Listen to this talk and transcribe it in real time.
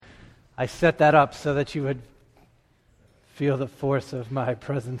I set that up so that you would feel the force of my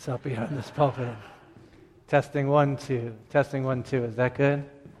presence up here in this pulpit. Testing 1, 2. Testing 1, 2. Is that good?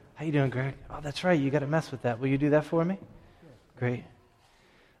 How you doing, Greg? Oh, that's right. You got to mess with that. Will you do that for me? Great.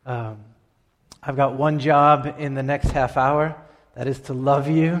 I've got one job in the next half hour. That is to love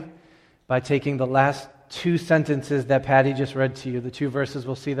you by taking the last 2 sentences that Patty just read to you. The 2 verses,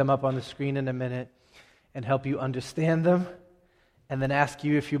 we'll see them up on the screen in a minute, and help you understand them, and then ask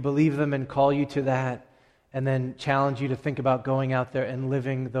you if you believe them and call you to that, and then challenge you to think about going out there and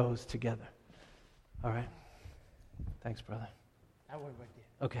living those together. All right? Thanks, brother.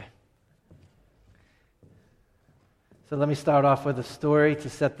 Okay. So let me start off with a story to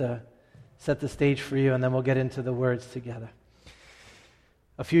set the stage for you, and then we'll get into the words together.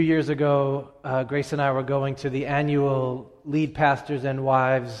 A few years ago, Grace and I were going to the annual Lead Pastors and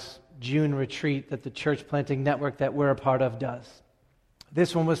Wives June retreat that the church planting network that we're a part of does.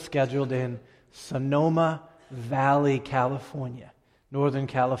 This one was scheduled in Sonoma Valley, California, Northern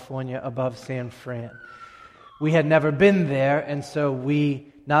California, above San Fran. We had never been there, and so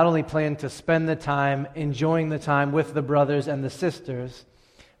we not only planned to spend the time enjoying the time with the brothers and the sisters,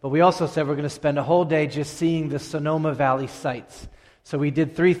 but we also said we're going to spend a whole day just seeing the Sonoma Valley sights. So we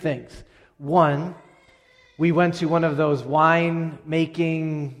did 3 things. 1, we went to one of those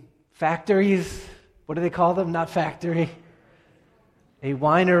wine-making factories. What do they call them? Not factory. A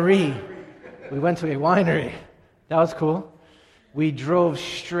winery. We went to a winery. That was cool. We drove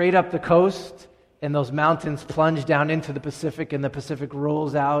straight up the coast, and those mountains plunge down into the Pacific, and the Pacific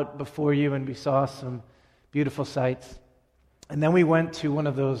rolls out before you, and we saw some beautiful sights. And then we went to one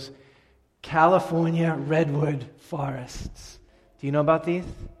of those California redwood forests. Do you know about these?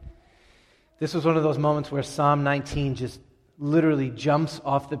 This was one of those moments where Psalm 19 just literally jumps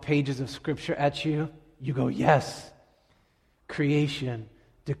off the pages of Scripture at you. You go, yes, creation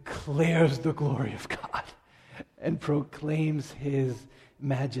declares the glory of God and proclaims His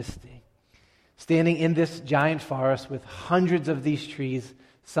majesty. Standing in this giant forest with hundreds of these trees,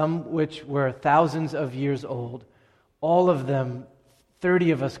 some which were thousands of years old, all of them, 30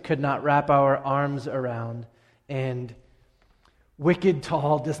 of us could not wrap our arms around, and wicked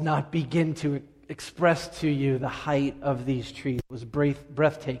tall does not begin to express to you the height of these trees. It was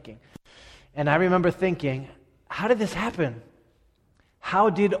breathtaking. And I remember thinking, how did this happen?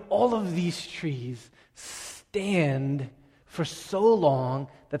 How did all of these trees stand for so long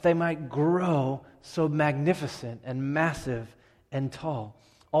that they might grow so magnificent and massive and tall?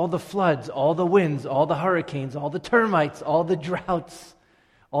 All the floods, all the winds, all the hurricanes, all the termites, all the droughts,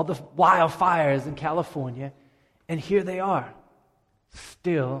 all the wildfires in California, and here they are,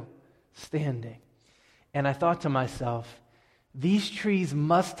 still standing. And I thought to myself, these trees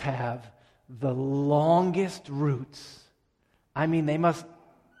must have the longest roots. I mean, they must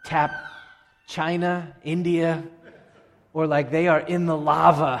tap China, India, or like they are in the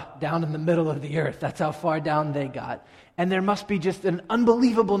lava down in the middle of the earth. That's how far down they got. And there must be just an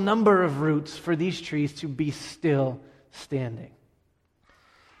unbelievable number of roots for these trees to be still standing.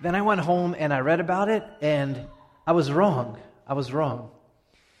 Then I went home and I read about it, and I was wrong.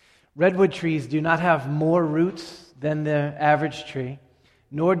 Redwood trees do not have more roots than the average tree,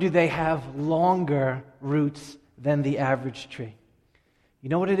 nor do they have longer roots than the average tree. You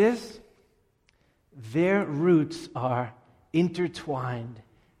know what it is? Their roots are intertwined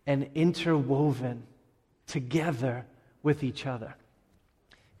and interwoven together with each other.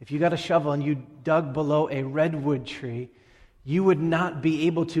 If you got a shovel and you dug below a redwood tree, you would not be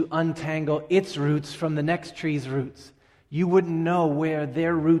able to untangle its roots from the next tree's roots. You wouldn't know where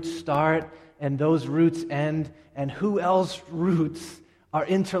their roots start and those roots end, and who else's roots are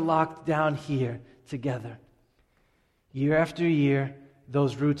interlocked down here together. Year after year,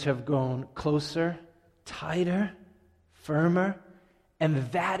 those roots have grown closer, tighter, firmer,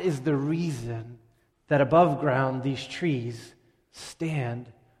 and that is the reason that above ground these trees stand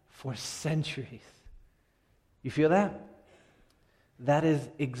for centuries. You feel that? That is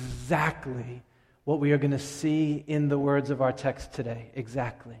exactly what we are going to see in the words of our text today.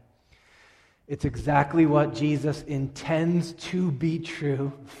 Exactly. It's exactly what Jesus intends to be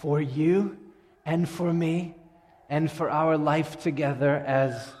true for you and for me and for our life together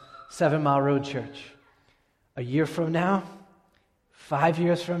as 7 Mile Road Church. A year from now, 5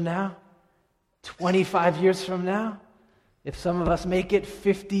 years from now, 25 years from now, if some of us make it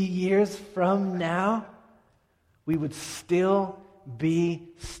 50 years from now, we would still be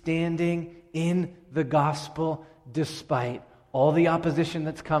standing in the gospel despite all the opposition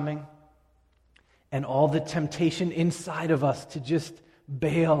that's coming and all the temptation inside of us to just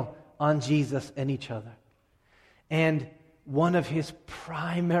bail on Jesus and each other. And one of his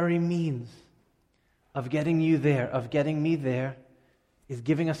primary means of getting you there, of getting me there, is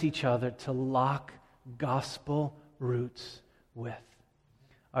giving us each other to lock gospel roots with.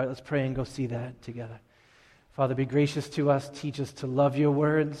 All right, let's pray and go see that together. Father, be gracious to us. Teach us to love your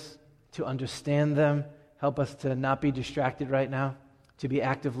words, to understand them. Help us to not be distracted right now, to be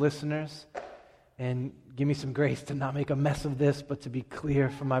active listeners. And give me some grace to not make a mess of this, but to be clear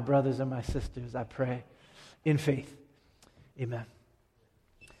for my brothers and my sisters, I pray, in faith. Amen.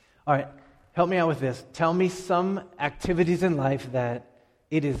 All right, help me out with this. Tell me some activities in life that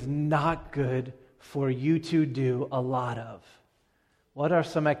it is not good for you to do a lot of. What are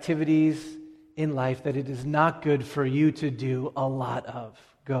some activities in life that it is not good for you to do a lot of?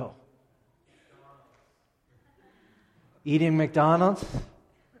 Go. Eating McDonald's?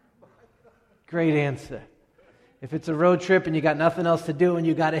 Great answer. If it's a road trip and you got nothing else to do and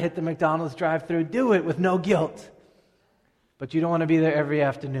you got to hit the McDonald's drive-thru, do it with no guilt. But you don't want to be there every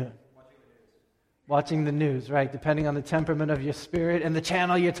afternoon. Watching the news, right? Depending on the temperament of your spirit and the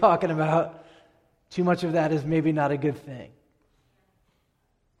channel you're talking about, too much of that is maybe not a good thing.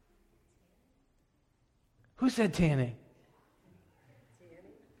 Who said tanning?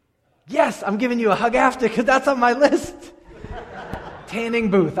 Yes, I'm giving you a hug after because that's on my list.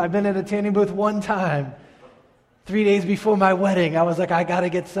 Tanning booth. I've been at a tanning booth one time. 3 days before my wedding, I was like, I got to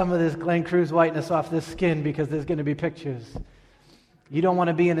get some of this Glenn Cruz whiteness off this skin because there's going to be pictures. You don't want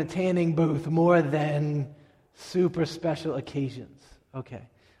to be in a tanning booth more than super special occasions. Okay.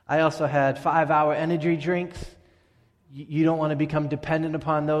 I also had 5-hour energy drinks. You don't want to become dependent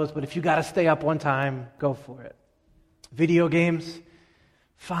upon those, but if you got to stay up one time, go for it. Video games,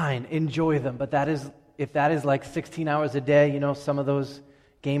 fine, enjoy them, but if that is like 16 hours a day, some of those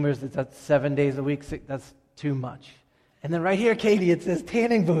gamers, that's 7 days a week, that's too much. And then right here, Katie, it says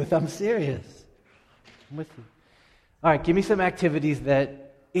tanning booth. I'm serious. I'm with you. All right, give me some activities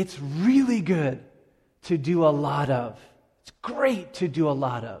that it's really good to do a lot of. It's great to do a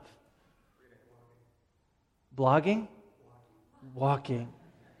lot of. Blogging? Walking.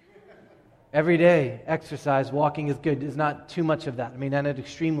 Every day, exercise, walking is good. There's not too much of that. I mean, at an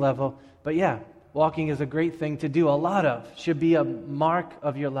extreme level. But yeah, walking is a great thing to do a lot of. Should be a mark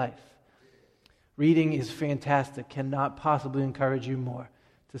of your life. Reading is fantastic. Cannot possibly encourage you more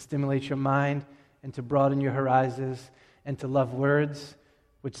to stimulate your mind and to broaden your horizons and to love words,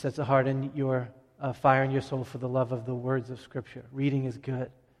 which sets a heart in your fire in your soul for the love of the words of Scripture. Reading is good.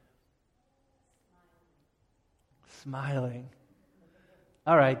 Smiling.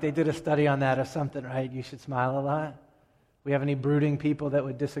 All right, they did a study on that or something, right? You should smile a lot. We have any brooding people that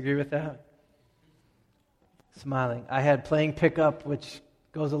would disagree with that? Smiling. I had playing pickup, which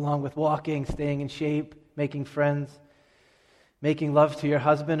goes along with walking, staying in shape, making friends. Making love to your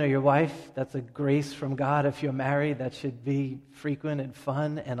husband or your wife, that's a grace from God. If you're married, that should be frequent and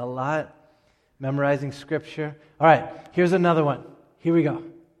fun and a lot. Memorizing Scripture. All right, here's another one. Here we go.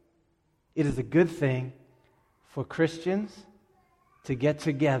 It is a good thing for Christians to get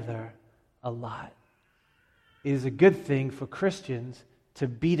together a lot. It is a good thing for Christians to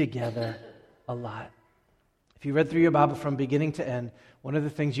be together a lot. If you read through your Bible from beginning to end, one of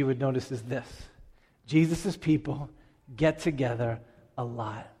the things you would notice is this. Jesus' people get together a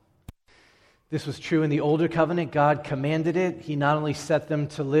lot. This was true in the older covenant. God commanded it. He not only set them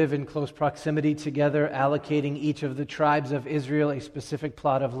to live in close proximity together, allocating each of the tribes of Israel a specific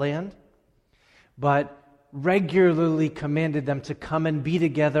plot of land, but regularly commanded them to come and be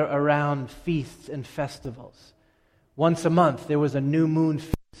together around feasts and festivals. Once a month, there was a new moon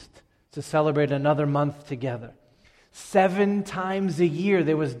feast to celebrate another month together. 7 times a year,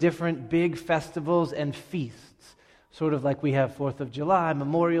 there was different big festivals and feasts. Sort of like we have 4th of July,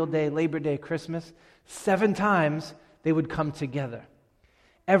 Memorial Day, Labor Day, Christmas. 7 times they would come together.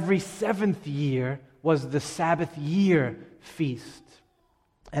 Every 7th year was the Sabbath year feast.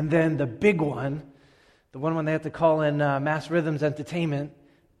 And then the big one, the one when they had to call in Mass Rhythms Entertainment,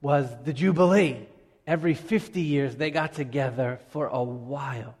 was the Jubilee. Every 50 years they got together for a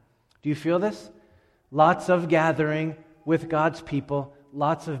while. Do you feel this? Lots of gathering with God's people,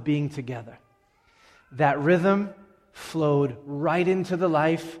 lots of being together. That rhythm flowed right into the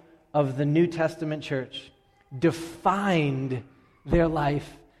life of the New Testament church, defined their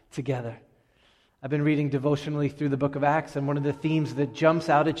life together. I've been reading devotionally through the book of Acts, and one of the themes that jumps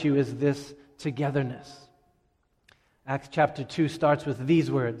out at you is this togetherness. Acts chapter 2 starts with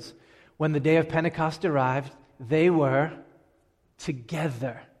these words. When the day of Pentecost arrived, they were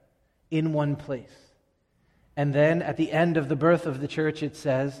together in one place. And then at the end of the birth of the church, it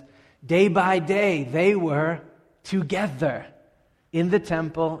says, day by day they were together in the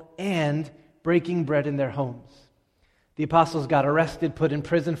temple and breaking bread in their homes. The apostles got arrested, put in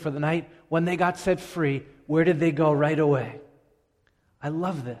prison for the night. When they got set free, where did they go right away? I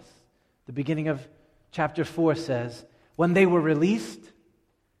love this. The beginning of chapter 4 says, when they were released,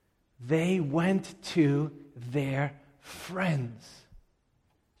 they went to their friends.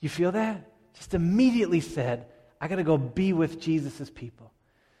 You feel that? Just immediately said, I got to go be with Jesus' people.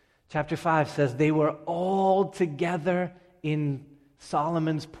 Chapter 5 says they were all together in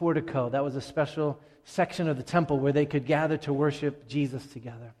Solomon's portico. That was a special section of the temple where they could gather to worship Jesus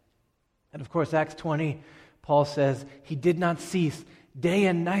together. And of course, Acts 20, Paul says he did not cease day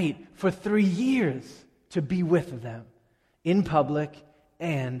and night for 3 years to be with them in public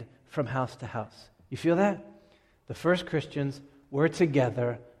and from house to house. You feel that? The first Christians were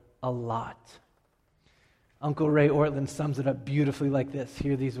together a lot. Uncle Ray Ortlund sums it up beautifully like this.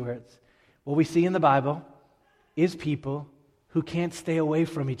 Hear these words. What we see in the Bible is people who can't stay away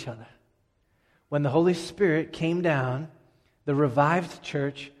from each other. When the Holy Spirit came down, the revived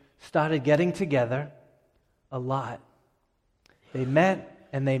church started getting together a lot. They met,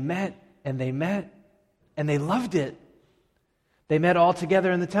 and they met, and they met, and they loved it. They met all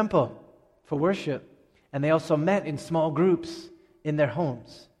together in the temple for worship, and they also met in small groups in their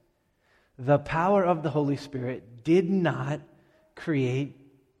homes. The power of the Holy Spirit did not create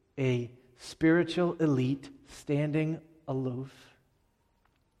a spiritual elite standing aloof.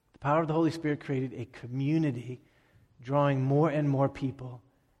 The power of the Holy Spirit created a community drawing more and more people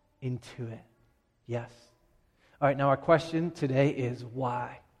into it. Yes. All right, now our question today is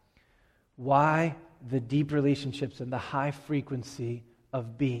why? Why the deep relationships and the high frequency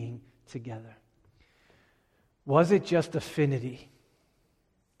of being together? Was it just affinity?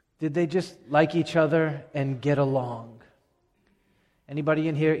 Did they just like each other and get along? Anybody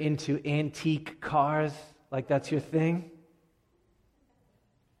in here into antique cars? Like that's your thing?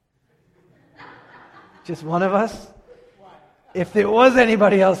 Just one of us? If there was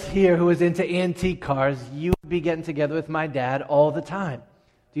anybody else here who was into antique cars, you would be getting together with my dad all the time.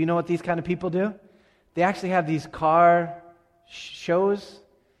 Do you know what these kind of people do? They actually have these car shows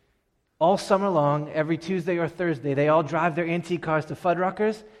all summer long. Every Tuesday or Thursday, they all drive their antique cars to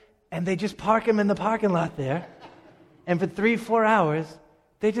Fuddruckers, and they just park them in the parking lot there. And for 3-4 hours,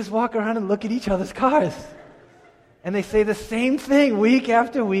 they just walk around and look at each other's cars. And they say the same thing week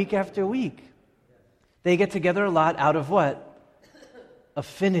after week after week. They get together a lot out of what?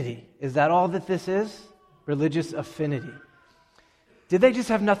 Affinity. Is that all that this is? Religious affinity. Did they just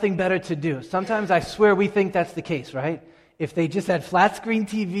have nothing better to do? Sometimes I swear we think that's the case, right? If they just had flat screen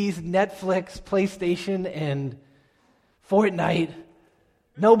TVs, Netflix, PlayStation, and Fortnite,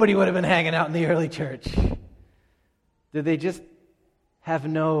 nobody would have been hanging out in the early church. Did they just have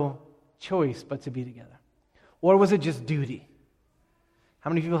no choice but to be together? Or was it just duty? How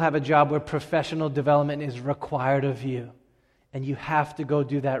many people have a job where professional development is required of you, and you have to go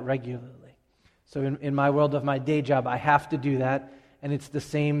do that regularly? So in my world of my day job, I have to do that, and it's the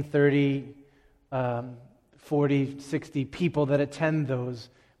same 30, 40, 60 people that attend those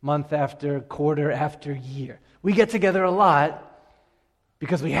month after quarter after year. We get together a lot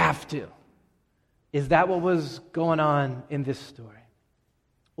because we have to. Is that what was going on in this story?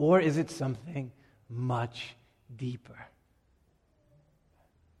 Or is it something much deeper?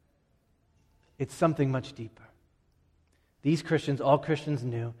 It's something much deeper. These Christians, all Christians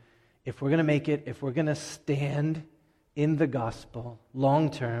knew, if we're going to make it, if we're going to stand in the gospel long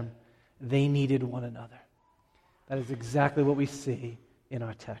term, they needed one another. That is exactly what we see in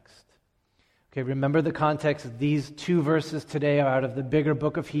our text. Okay, remember the context. These 2 verses today are out of the bigger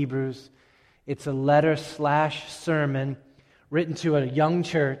book of Hebrews. It's a letter/sermon written to a young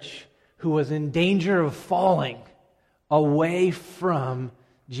church who was in danger of falling away from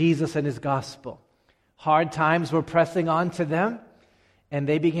Jesus and his gospel. Hard times were pressing on to them, and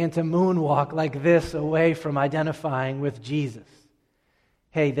they began to moonwalk like this away from identifying with Jesus.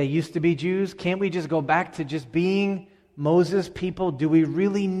 Hey, they used to be Jews. Can't we just go back to just being Moses' people? Do we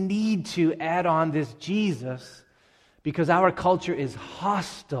really need to add on this Jesus? Because our culture is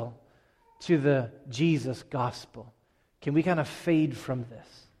hostile to the Jesus gospel. Can we kind of fade from this?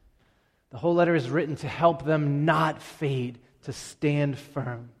 The whole letter is written to help them not fade, to stand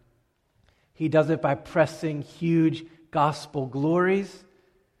firm. He does it by pressing huge gospel glories,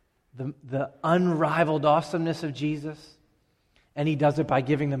 the unrivaled awesomeness of Jesus, and he does it by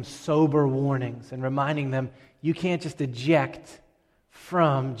giving them sober warnings and reminding them you can't just eject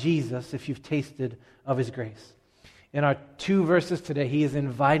from Jesus if you've tasted of his grace. In our 2 verses today, he is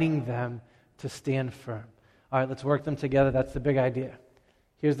inviting them to stand firm. All right, let's work them together. That's the big idea.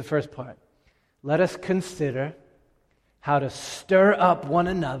 Here's the first part. Let us consider how to stir up one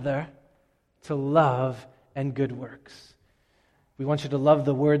another to love and good works. We want you to love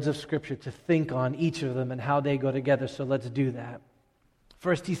the words of Scripture, to think on each of them and how they go together, so let's do that.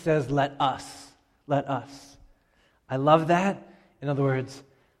 First, he says, let us. Let us. I love that. In other words,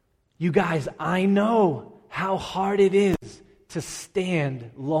 you guys, I know how hard it is to stand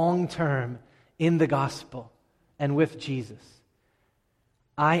long-term in the gospel and with Jesus.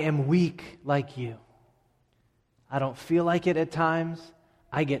 I am weak like you. I don't feel like it at times.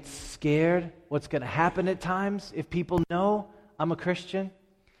 I get scared what's going to happen at times if people know I'm a Christian.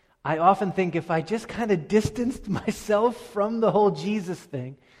 I often think if I just kind of distanced myself from the whole Jesus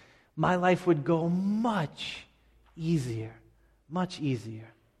thing, my life would go much easier, much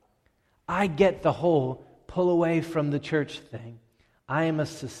easier. I get the whole pull away from the church thing. I am as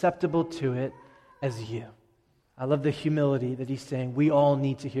susceptible to it as you. I love the humility that he's saying. We all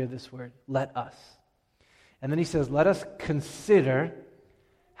need to hear this word, let us. And then he says, let us consider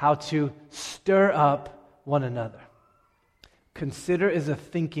how to stir up one another. Consider is a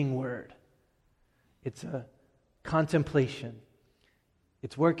thinking word. It's a contemplation.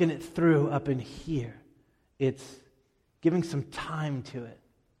 It's working it through up in here. It's giving some time to it.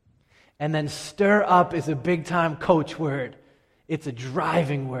 And then stir up is a big time coach word. It's a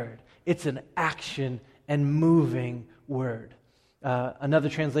driving word. It's an action and moving word. Another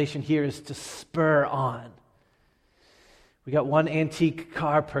translation here is to spur on. We got one antique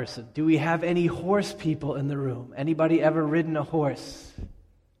car person. Do we have any horse people in the room? Anybody ever ridden a horse?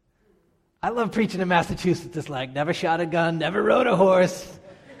 I love preaching in Massachusetts. It's like, never shot a gun, never rode a horse.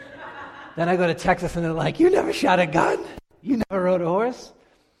 Then I go to Texas and they're like, you never shot a gun? You never rode a horse?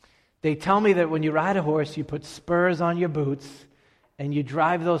 They tell me that when you ride a horse, you put spurs on your boots and you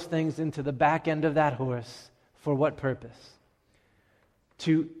drive those things into the back end of that horse. For what purpose?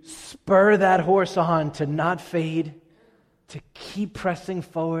 To spur that horse on to not fade, to keep pressing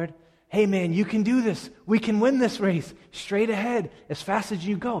forward. Hey man, you can do this. We can win this race. Straight ahead, as fast as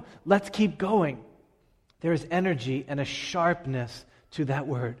you go. Let's keep going. There is energy and a sharpness to that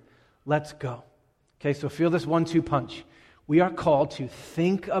word. Let's go. Okay, so feel this 1-2 punch. We are called to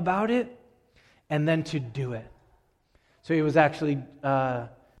think about it and then to do it. So it was actually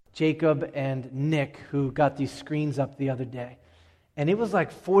Jacob and Nick who got these screens up the other day. And it was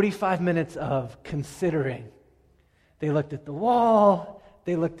like 45 minutes of considering. They looked at the wall.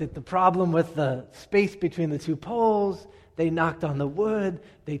 They looked at the problem with the space between the two poles. They knocked on the wood.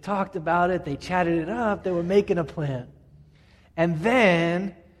 They talked about it. They chatted it up. They were making a plan. And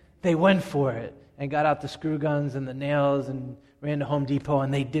then they went for it and got out the screw guns and the nails and ran to Home Depot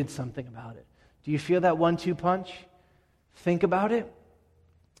and they did something about it. Do you feel that 1-2 punch? Think about it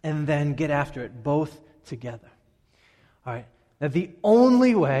and then get after it, both together. All right. Now, the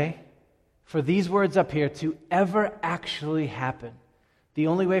only way for these words up here to ever actually happen, the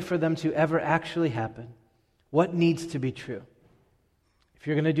only way for them to ever actually happen, what needs to be true? If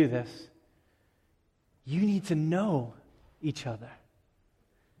you're going to do this, you need to know each other.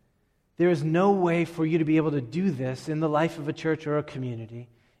 There is no way for you to be able to do this in the life of a church or a community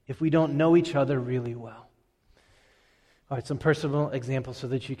if we don't know each other really well. All right, some personal examples so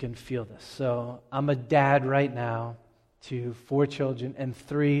that you can feel this. So I'm a dad right now to 4 children and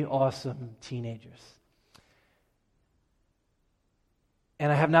 3 awesome teenagers.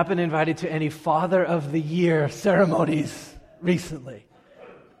 And I have not been invited to any Father of the Year ceremonies recently.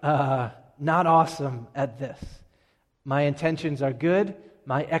 Not awesome at this. My intentions are good.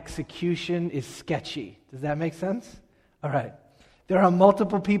 My execution is sketchy. Does that make sense? All right. There are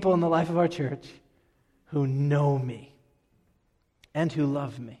multiple people in the life of our church who know me and who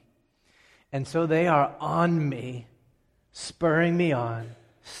love me. And so they are on me, spurring me on,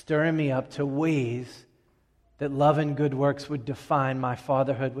 stirring me up to ways that love and good works would define my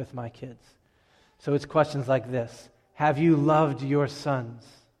fatherhood with my kids. So it's questions like this. Have you loved your sons?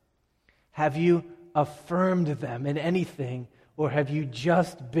 Have you affirmed them in anything, or have you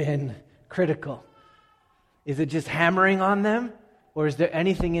just been critical? Is it just hammering on them, or is there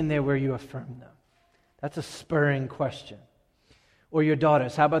anything in there where you affirm them? That's a spurring question. Or your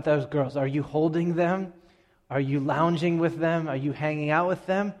daughters, how about those girls? Are you holding them? Are you lounging with them? Are you hanging out with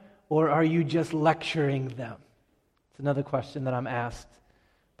them? Or are you just lecturing them? It's another question that I'm asked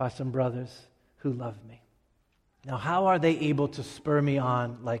by some brothers who love me. Now, how are they able to spur me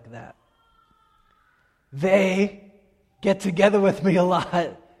on like that? They get together with me a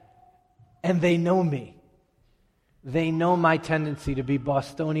lot, and they know me. They know my tendency to be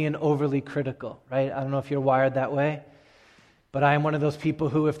Bostonian, overly critical, right? I don't know if you're wired that way, but I am one of those people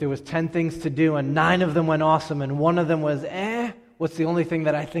who, if there was 10 things to do and 9 of them went awesome and 1 of them was what's the only thing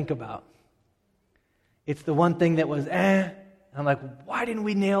that I think about? It's the one thing that was I'm like, why didn't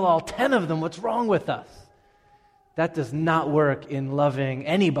we nail all 10 of them? What's wrong with us? That does not work in loving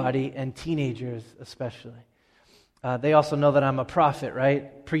anybody, and teenagers especially. They also know that I'm a prophet,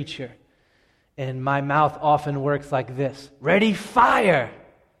 right? Preacher. And my mouth often works like this. Ready, fire!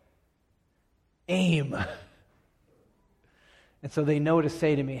 Aim. And so they know to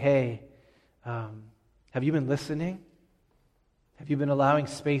say to me, hey, have you been listening? Have you been allowing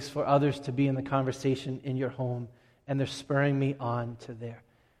space for others to be in the conversation in your home? And they're spurring me on to there.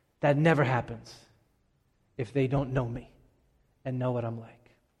 That never happens if they don't know me and know what I'm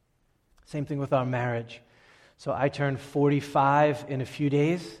like. Same thing with our marriage. So I turned 45 in a few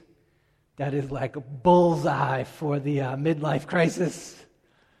days. That is like a bullseye for the midlife crisis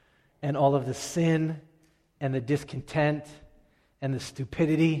and all of the sin and the discontent and the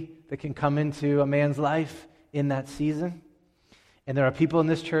stupidity that can come into a man's life in that season. And there are people in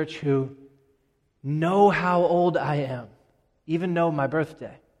this church who know how old I am, even know my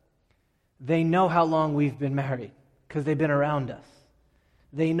birthday. They know how long we've been married because they've been around us.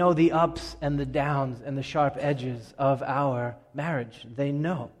 They know the ups and the downs and the sharp edges of our marriage. They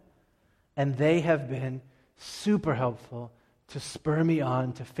know. And they have been super helpful to spur me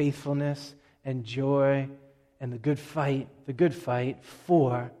on to faithfulness and joy and the good fight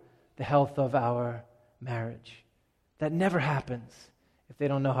for the health of our marriage. That never happens if they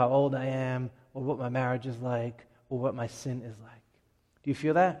don't know how old I am or what my marriage is like or what my sin is like. Do you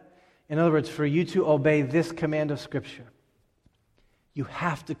feel that? In other words, for you to obey this command of Scripture, you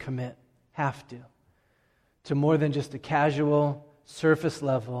have to commit, to more than just a casual, surface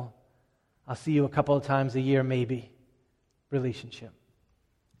level, I'll see you a couple of times a year maybe, relationship.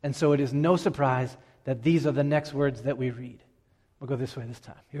 And so it is no surprise that these are the next words that we read. We'll go this way this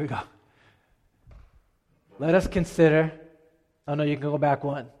time. Here we go. Let us consider, oh no, you can go back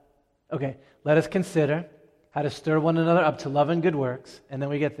one. Okay, let us consider how to stir one another up to love and good works. And then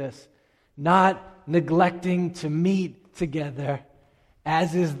we get this. Not neglecting to meet together,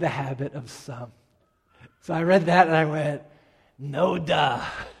 as is the habit of some. So I read that and I went, no duh.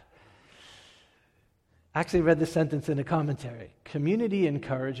 I actually read this sentence in a commentary. Community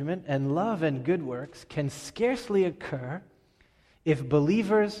encouragement and love and good works can scarcely occur if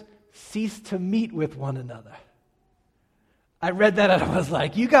believers cease to meet with one another. I read that and I was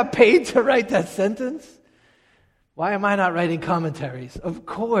like, you got paid to write that sentence? Why am I not writing commentaries? Of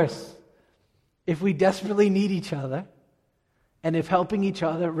course. If we desperately need each other, and if helping each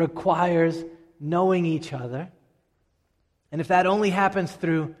other requires knowing each other, and if that only happens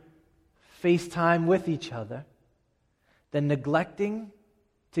through FaceTime with each other, then neglecting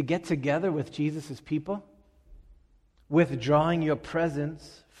to get together with Jesus' people, withdrawing your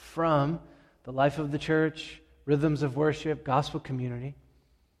presence from the life of the church, rhythms of worship, gospel community,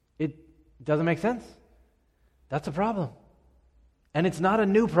 it doesn't make sense. That's a problem. And it's not a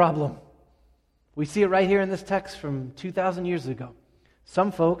new problem. We see it right here in this text from 2,000 years ago.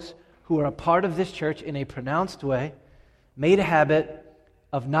 Some folks who are a part of this church in a pronounced way made a habit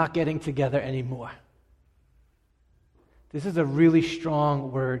of not getting together anymore. This is a really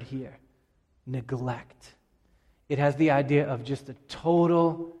strong word here, neglect. It has the idea of just a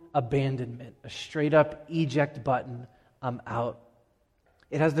total abandonment, a straight up eject button, I'm out.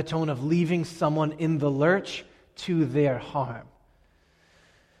 It has the tone of leaving someone in the lurch to their harm.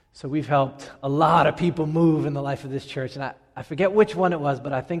 So we've helped a lot of people move in the life of this church, and I forget which one it was,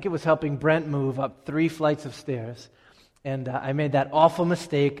 but I think it was helping Brent move up 3 flights of stairs. And I made that awful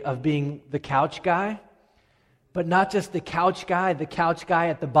mistake of being the couch guy, but not just the couch guy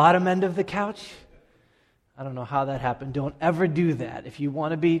at the bottom end of the couch. I don't know how that happened. Don't ever do that. If you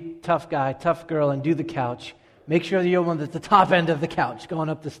want to be tough guy, tough girl, and do the couch, make sure that you're one at the top end of the couch going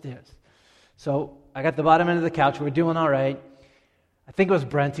up the stairs. So I got the bottom end of the couch. We're doing all right. I think it was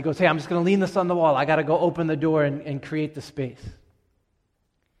Brent. He goes, hey, I'm just going to lean this on the wall. I got to go open the door and create the space.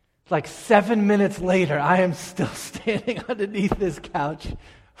 Like 7 minutes later, I am still standing underneath this couch.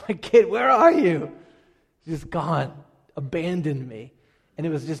 My kid, where are you? Just gone, abandoned me. And it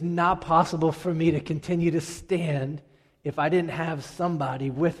was just not possible for me to continue to stand if I didn't have somebody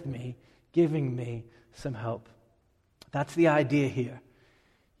with me giving me some help. That's the idea here.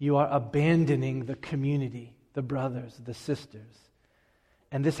 You are abandoning the community, the brothers, the sisters.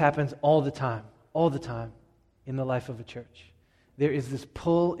 And this happens all the time in the life of a church. There is this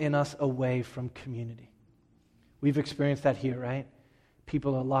pull in us away from community. We've experienced that here, right?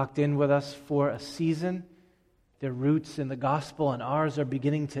 People are locked in with us for a season. Their roots in the gospel and ours are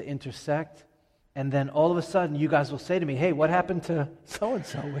beginning to intersect. And then all of a sudden, you guys will say to me, hey, what happened to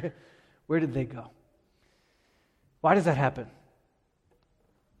so-and-so? Where did they go? Why does that happen?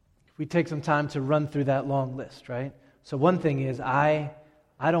 We take some time to run through that long list, right? So one thing is I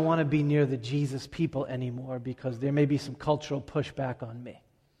I don't want to be near the Jesus people anymore because there may be some cultural pushback on me.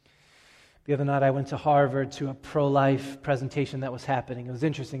 The other night I went to Harvard to a pro-life presentation that was happening. It was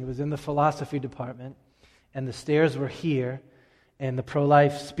interesting. It was in the philosophy department, and the stairs were here, and the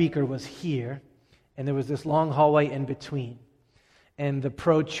pro-life speaker was here, and there was this long hallway in between. And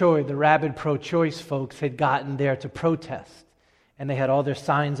the rabid pro-choice folks had gotten there to protest, and they had all their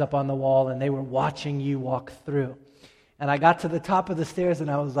signs up on the wall, and they were watching you walk through. And I got to the top of the stairs,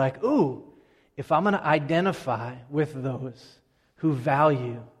 and I was like, ooh, if I'm going to identify with those who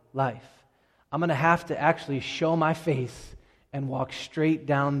value life, I'm going to have to actually show my face and walk straight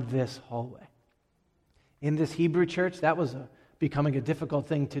down this hallway. In this Hebrew church, that was becoming a difficult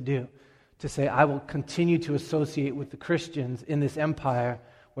thing to do, to say, I will continue to associate with the Christians in this empire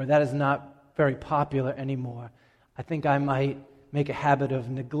where that is not very popular anymore. I think I might make a habit of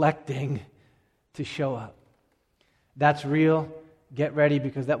neglecting to show up. That's real. Get ready,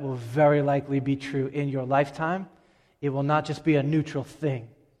 because that will very likely be true in your lifetime. It will not just be a neutral thing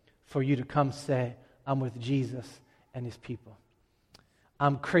for you to come say, I'm with Jesus and his people.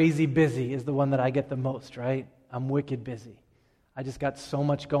 I'm crazy busy is the one that I get the most, right? I'm wicked busy. I just got so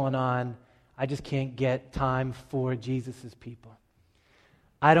much going on. I just can't get time for Jesus' people.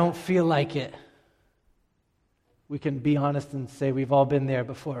 I don't feel like it. We can be honest and say we've all been there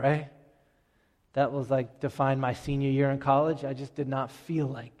before, right? That was defined my senior year in college. I just did not feel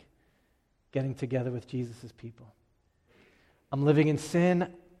like getting together with Jesus' people. I'm living in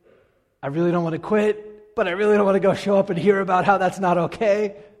sin. I really don't want to quit, but I really don't want to go show up and hear about how that's not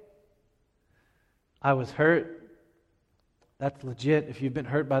okay. I was hurt. That's legit. If you've been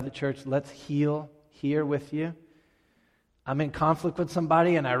hurt by the church, let's heal here with you. I'm in conflict with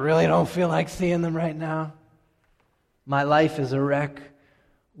somebody, and I really don't feel like seeing them right now. My life is a wreck.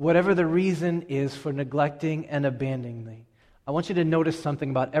 Whatever the reason is for neglecting and abandoning me, I want you to notice something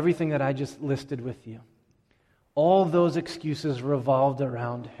about everything that I just listed with you. All those excuses revolved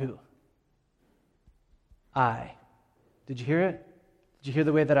around who? I. Did you hear it? Did you hear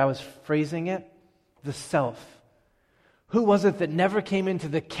the way that I was phrasing it? The self. Who was it that never came into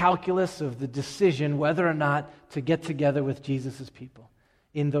the calculus of the decision whether or not to get together with Jesus' people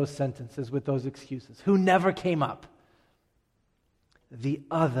in those sentences with those excuses? Who never came up? The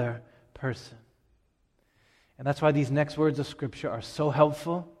other person. And that's why these next words of Scripture are so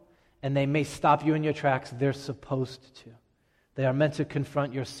helpful, and they may stop you in your tracks. They're supposed to. They are meant to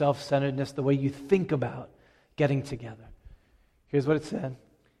confront your self-centeredness, the way you think about getting together. Here's what it said.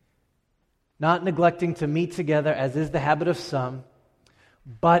 Not neglecting to meet together, as is the habit of some,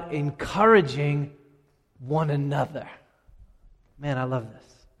 but encouraging one another. Man, I love this.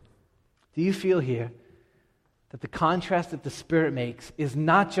 Do you feel here that the contrast that the Spirit makes is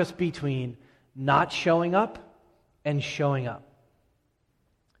not just between not showing up and showing up?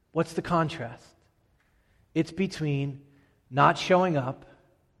 What's the contrast? It's between not showing up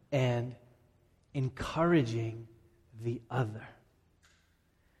and encouraging the other.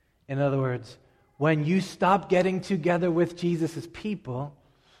 In other words, when you stop getting together with Jesus' people,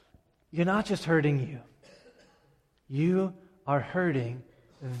 you're not just hurting you. You are hurting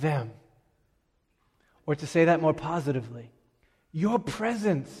them. Or to say that more positively, your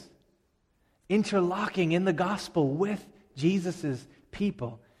presence interlocking in the gospel with Jesus'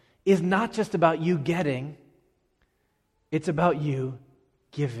 people is not just about you getting, it's about you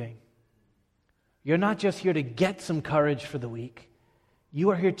giving. You're not just here to get some courage for the week.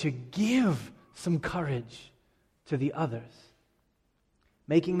 You are here to give some courage to the others.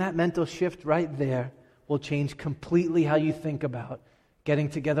 Making that mental shift right there will change completely how you think about getting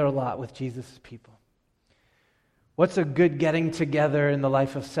together a lot with Jesus' people. What's a good getting together in the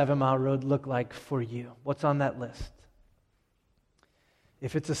life of 7 Mile Road look like for you? What's on that list?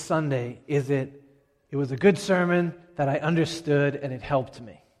 If it's a Sunday, it was a good sermon that I understood and it helped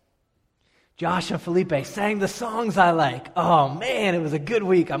me. Josh and Felipe sang the songs I like. Oh man, it was a good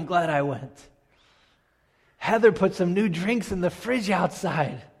week. I'm glad I went. Heather put some new drinks in the fridge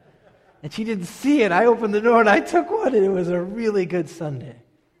outside, and she didn't see it. I opened the door and I took one, and it was a really good Sunday.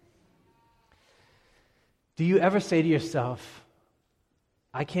 Do you ever say to yourself,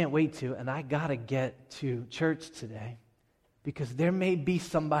 I can't wait to, and I got to get to church today because there may be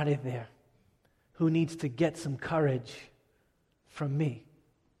somebody there who needs to get some courage from me.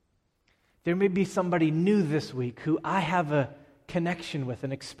 There may be somebody new this week who I have a connection with,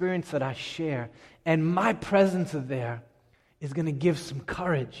 an experience that I share, and my presence there is going to give some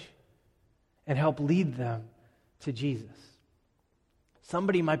courage and help lead them to Jesus.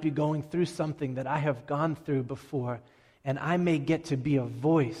 Somebody might be going through something that I have gone through before, and I may get to be a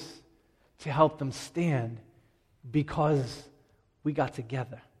voice to help them stand because we got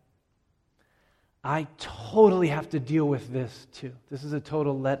together. I totally have to deal with this too. This is a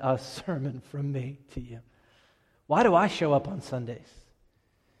total let us sermon from me to you. Why do I show up on Sundays?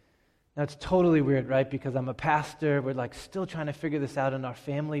 Now, it's totally weird, right? Because I'm a pastor. We're like still trying to figure this out in our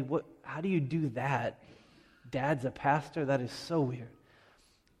family. How do you do that? Dad's a pastor? That is so weird.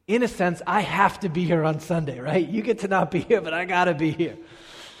 In a sense, I have to be here on Sunday, right? You get to not be here, but I got to be here.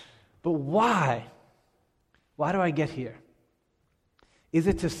 But why? Why do I get here? Is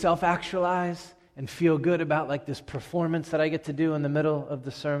it to self-actualize and feel good about like this performance that I get to do in the middle of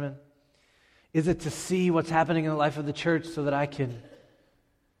the sermon? Is it to see what's happening in the life of the church so that I can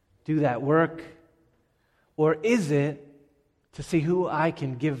do that work? Or is it to see who I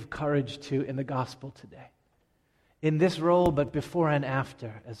can give courage to in the gospel today? In this role, but before and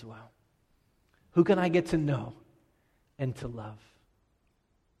after as well. Who can I get to know and to love?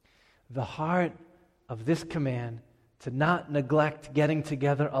 The heart of this command to not neglect getting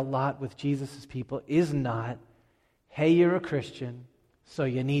together a lot with Jesus' people is not, hey, you're a Christian, so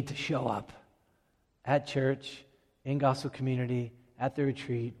you need to show up at church, in gospel community, at the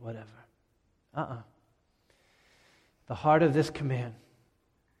retreat, whatever. The heart of this command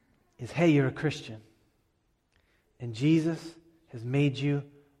is, hey, you're a Christian. And Jesus has made you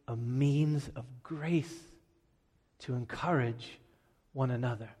a means of grace to encourage one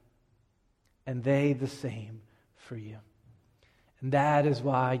another. And they the same for you. And that is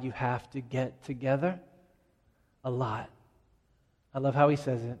why you have to get together a lot. I love how he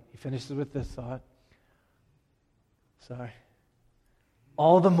says it. He finishes with this thought.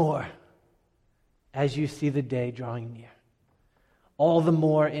 All the more as you see the day drawing near. All the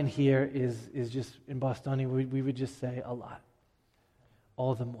more in here is just, in Bostonian, we would just say a lot.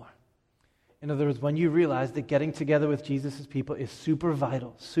 All the more. In other words, when you realize that getting together with Jesus' people is super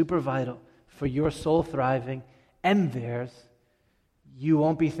vital for your soul thriving and theirs, you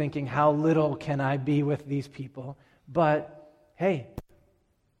won't be thinking, how little can I be with these people? But, hey,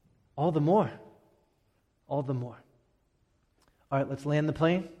 all the more. All the more. All right, let's land the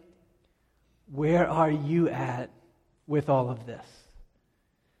plane. Where are you at with all of this?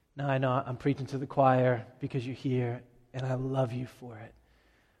 Now, I know I'm preaching to the choir because you're here, and I love you for it.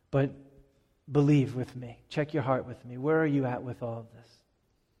 But believe with me. Check your heart with me. Where are you at with all of this?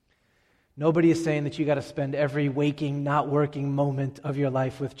 Nobody is saying that you got to spend every waking, not working moment of your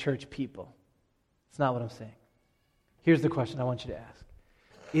life with church people. It's not what I'm saying. Here's the question I want you to ask.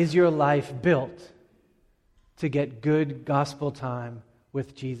 Is your life built to get good gospel time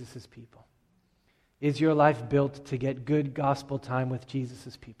with Jesus' people? Is your life built to get good gospel time with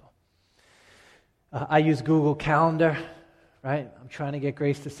Jesus' people? I use Google Calendar, right? I'm trying to get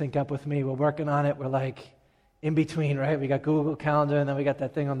Grace to sync up with me. We're working on it. We're like in between, right? We got Google Calendar, and then we got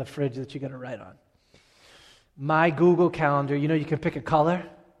that thing on the fridge that you got to write on. My Google Calendar, you can pick a color.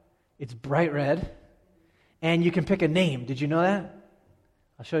 It's bright red. And you can pick a name. Did you know that?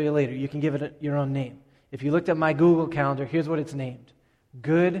 I'll show you later. You can give it your own name. If you looked at my Google Calendar, here's what it's named.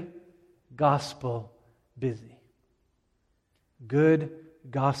 Good Gospel Busy. Good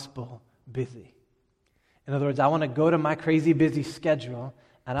Gospel Busy. In other words, I want to go to my crazy busy schedule,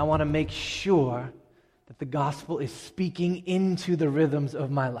 and I want to make sure that the gospel is speaking into the rhythms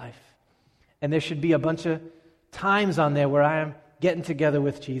of my life. And there should be a bunch of times on there where I am getting together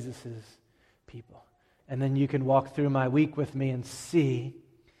with Jesus' people. And then you can walk through my week with me and see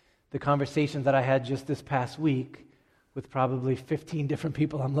the conversations that I had just this past week with probably 15 different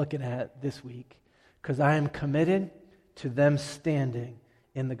people I'm looking at this week, because I am committed to them standing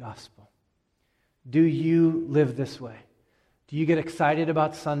in the gospel. Do you live this way? Do you get excited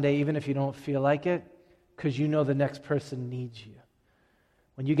about Sunday even if you don't feel like it? Because you know the next person needs you.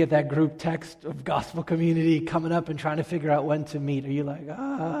 When you get that group text of gospel community coming up and trying to figure out when to meet, are you like,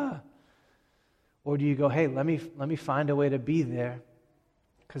 Or do you go, hey, let me find a way to be there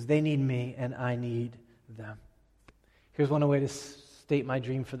because they need me and I need them? Here's one way to state my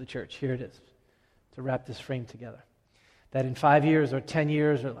dream for the church. Here it is, to wrap this frame together. That in 5 years or 10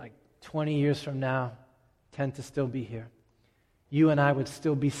 years or like 20 years from now, 10 to still be here, you and I would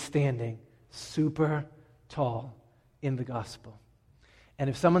still be standing super tall in the gospel. And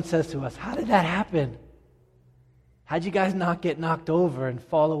if someone says to us, how did that happen? How'd you guys not get knocked over and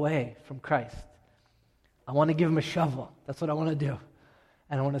fall away from Christ? I want to give them a shovel. That's what I want to do.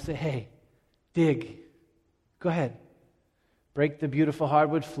 And I want to say, hey, dig. Go ahead. Break the beautiful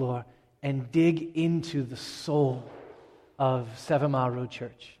hardwood floor and dig into the soul of 7 Mile Road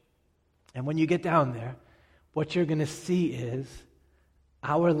Church. And when you get down there, what you're going to see is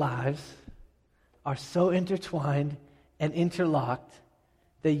our lives are so intertwined and interlocked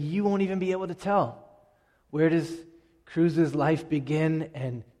that you won't even be able to tell. Where does Cruz's life begin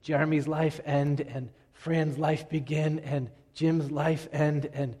and Jeremy's life end and Fran's life begin and Jim's life end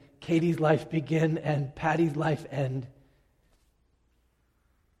and Katie's life begin and Patty's life end.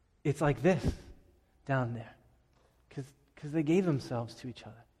 It's like this down there because they gave themselves to each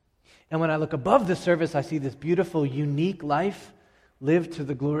other. And when I look above the surface, I see this beautiful, unique life lived to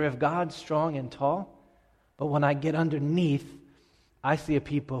the glory of God, strong and tall. But when I get underneath, I see a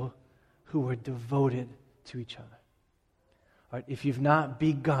people who were devoted to each other. All right, if you've not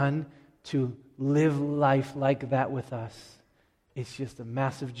begun to live life like that with us, it's just a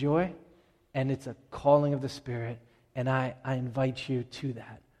massive joy, and it's a calling of the Spirit, and I invite you to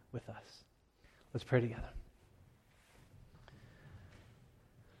that with us. Let's pray together.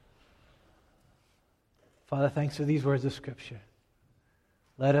 Father, thanks for these words of Scripture.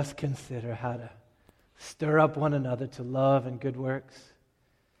 Let us consider how to stir up one another to love and good works,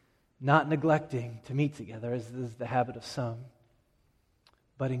 not neglecting to meet together, as is the habit of some,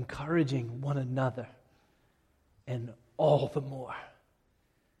 but encouraging one another, and all the more.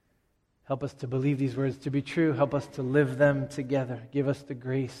 Help us to believe these words to be true. Help us to live them together. Give us the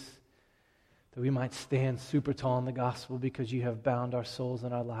grace that we might stand super tall in the gospel because you have bound our souls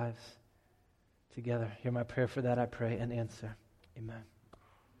and our lives together. Hear my prayer for that, I pray, and answer. Amen.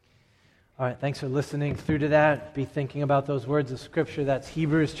 All right, thanks for listening through to that. Be thinking about those words of Scripture. That's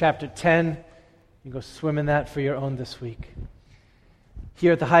Hebrews chapter 10. You can go swim in that for your own this week.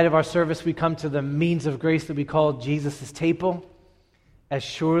 Here at the height of our service, we come to the means of grace that we call Jesus' table. As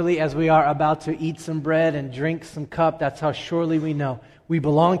surely as we are about to eat some bread and drink some cup, that's how surely we know we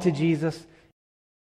belong to Jesus.